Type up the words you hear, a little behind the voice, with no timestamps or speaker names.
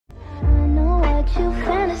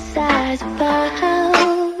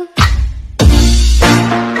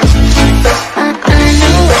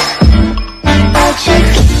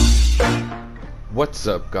What's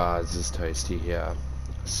up guys, it's Toasty here.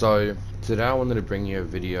 So today I wanted to bring you a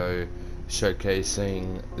video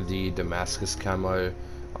showcasing the Damascus camo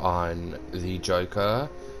on the Jokr,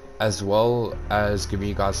 as well as giving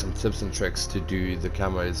you guys some tips and tricks to do the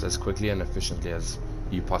camos as quickly and efficiently as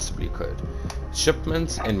you possibly could.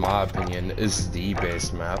 Shipment, in my opinion, is the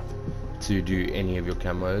best map to do any of your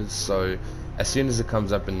camos, so as soon as it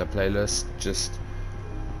comes up in the playlist, just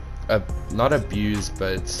not abuse,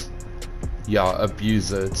 but yeah,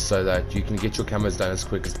 abuse it so that you can get your camos done as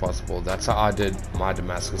quick as possible. That's how I did my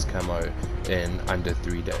Damascus camo in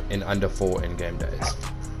under 4 in-game days.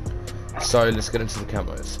 So let's get into the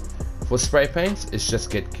camos. For spray paint, it's just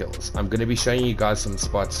get kills. I'm going to be showing you guys some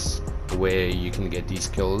spots where you can get these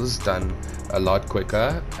kills done a lot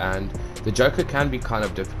quicker, and the Jokr can be kind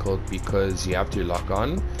of difficult because you have to lock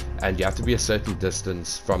on and you have to be a certain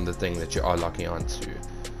distance from the thing that you are locking onto.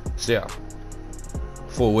 So yeah,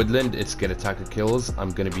 for Woodland, it's get attacker kills. I'm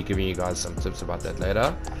going to be giving you guys some tips about that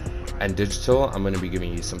later, and digital, I'm going to be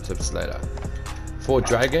giving you some tips later. For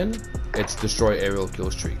dragon, it's destroy aerial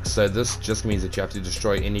kill streaks. So this just means that you have to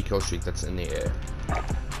destroy any kill streak that's in the air.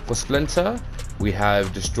 For Splinter, we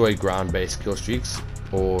have destroy ground-based kill streaks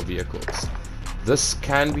or vehicles. This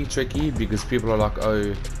can be tricky because people are like,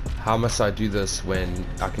 oh, how must I do this when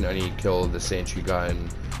I can only kill the sentry gun,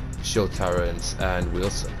 shield turrets and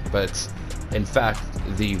Wilson? But in fact,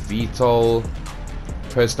 the VTOL,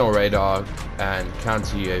 personal radar and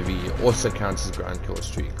counter UAV also counts as ground kill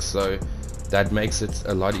streaks, so that makes it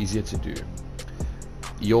a lot easier to do.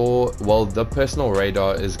 The personal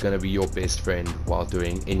radar is going to be your best friend while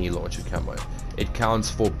doing any launcher camo. It counts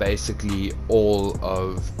for basically all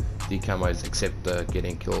of the camos except the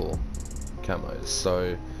getting kill camos,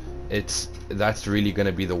 so that's really going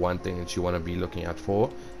to be the one thing that you want to be looking out for,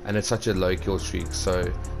 and it's such a low kill streak,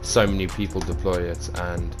 so many people deploy it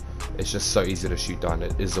and it's just so easy to shoot down.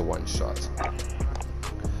 It is a one shot.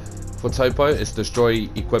 For topo, it's destroy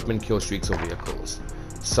equipment kill streaks or vehicles.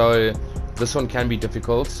 So this one can be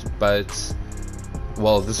difficult, but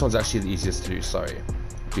this one's actually the easiest to do, sorry,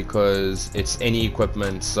 because it's any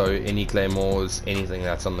equipment, so any claymores, anything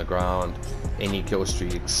that's on the ground, any kill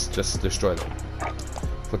streaks, just destroy them.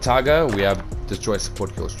 For Tiger, we have destroy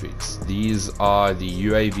support kill streaks. These are the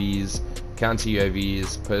UAVs, counter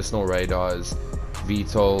UAVs, personal radars,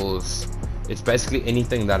 VTOLs. It's basically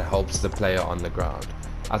anything that helps the player on the ground.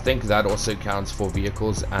 I think that also counts for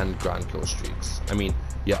vehicles and ground kill streaks. I mean,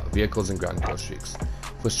 yeah, vehicles and ground kill streaks.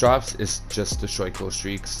 For stripes, it's just destroy kill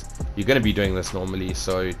streaks. You're going to be doing this normally,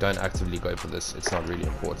 so don't actively go for this. It's not really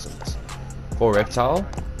important. For Reptile,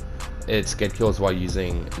 it's get kills while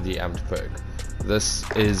using the amped perk. This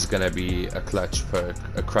is going to be a crutch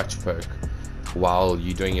perk while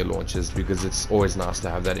you're doing your launches, because it's always nice to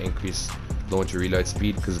have that increased launcher reload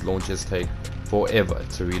speed, because launchers take forever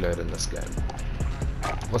to reload in this game.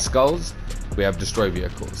 For skulls, we have destroy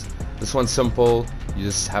vehicles. This one's simple. You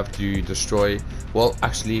just have to destroy. Well,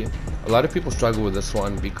 actually, a lot of people struggle with this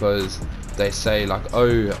one because they say like,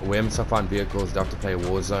 oh, where must I find vehicles? Do I have to play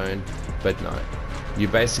Warzone? But no,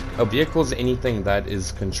 a vehicle is anything that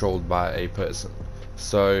is controlled by a person.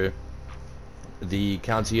 So the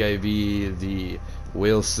counter UAV, the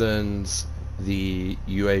Wilsons, the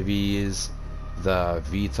UAVs, the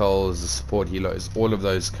VTOLs, the support helos, all of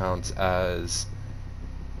those count as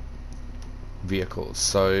vehicles.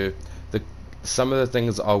 So some of the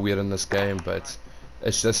things are weird in this game, but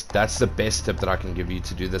it's just, that's the best tip that I can give you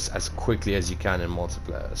to do this as quickly as you can in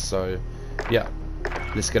multiplayer. So yeah,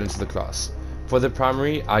 let's get into the class. For the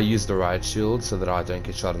primary, I use the riot shield so that I don't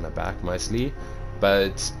get shot in the back mostly,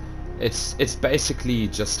 but it's basically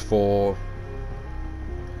just for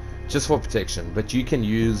protection. But you can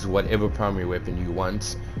use whatever primary weapon you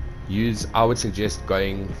want. I would suggest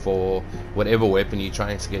going for whatever weapon you're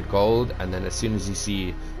trying to get gold, and then as soon as you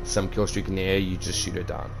see some kill streak in the air, you just shoot it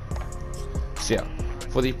down. So yeah,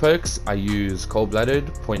 for the perks, I use cold-blooded,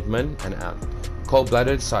 pointman, and amp.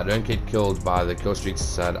 Cold-blooded so I don't get killed by the kill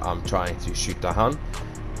streaks that I'm trying to shoot down.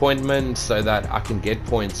 Pointman so that I can get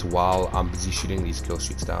points while I'm busy shooting these kill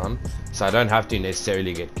streaks down, so I don't have to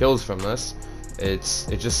necessarily get kills from this. It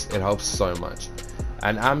helps so much.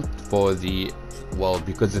 And amp for the,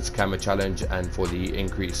 because it's camo challenge, and for the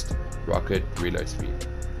increased rocket reload speed.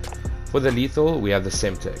 For the lethal, we have the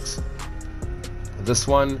Semtex. This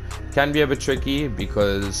one can be a bit tricky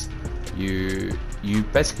because you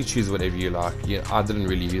basically choose whatever you like. I didn't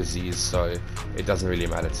really use these, so it doesn't really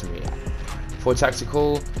matter to me. For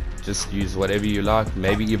tactical, just use whatever you like,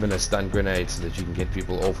 maybe even a stun grenade so that you can get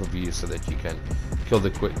people off of you, so that you can kill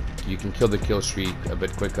the kill streak a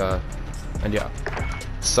bit quicker. And yeah,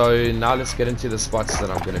 So now let's get into the spots that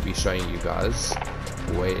I'm going to be showing you guys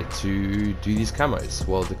where to do these camos.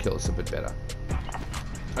 Well, the kills a bit better.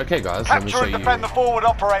 Okay guys, let me show you. Defend the forward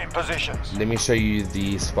operating positions. Let me show you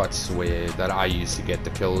the spots that I use to get the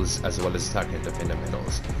kills, as well as attacker and defender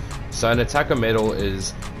medals. So an attacker medal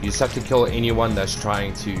is you just have to kill anyone that's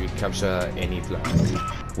trying to capture any flag.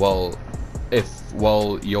 Well,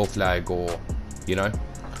 your flag, or you know.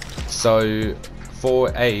 So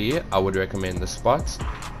for A, I would recommend the spot,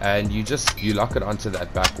 and you lock it onto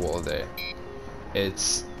that back wall there.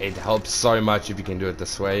 It helps so much if you can do it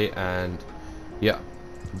this way, and yeah.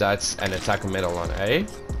 That's an attacker medal on A.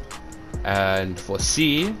 And for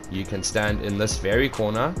C, you can stand in this very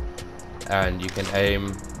corner and you can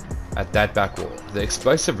aim at that back wall. The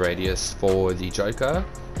explosive radius for the Jokr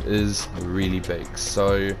is really big,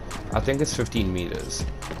 so I think it's 15 meters.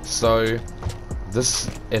 So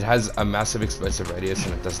it has a massive explosive radius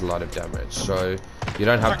and it does a lot of damage, so you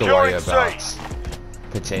don't have to worry about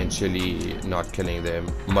potentially not killing them.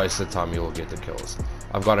 Most of the time you will get the kills.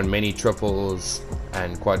 I've gotten many triples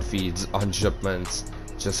and quad feeds on shipments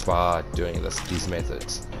just by doing these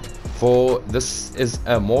methods. This is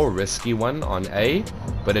a more risky one on A,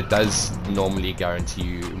 but it does normally guarantee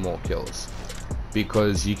you more kills,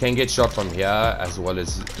 because you can get shot from here as well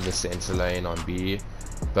as the center lane on B,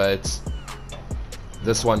 but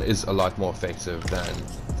this one is a lot more effective than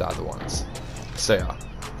the other ones. So yeah,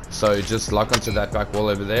 so just lock onto that back wall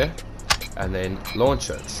over there and then launch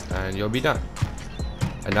it and you'll be done.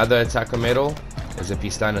 Another attacker medal is if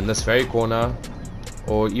you stand in this very corner,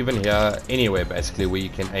 or even here, anywhere basically where you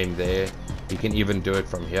can aim there. You can even do it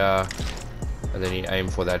from here, and then you aim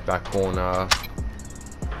for that back corner.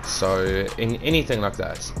 So in anything like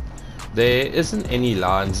that. There isn't any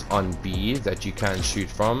lines on B that you can shoot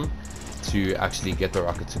from to actually get the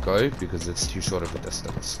rocket to go, because it's too short of a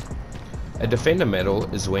distance. A defender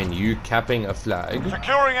medal is when you capping a flag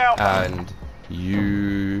and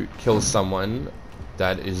you kill someone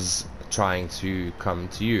that is trying to come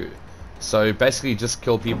to you. So basically just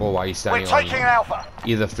kill people while you're standing on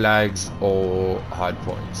either flags or hard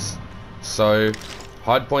points. So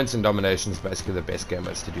hard points and domination is basically the best game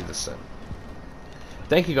modes to do this in.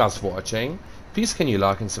 Thank you guys for watching. Please can you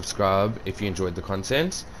like and subscribe if you enjoyed the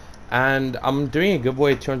content. And I'm doing a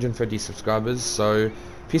giveaway at 250 subscribers, so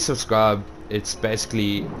please subscribe. It's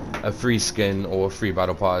basically a free skin or a free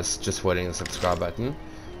battle pass just for hitting the subscribe button.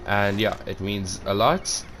 And yeah, it means a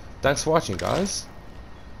lot. Thanks for watching, guys.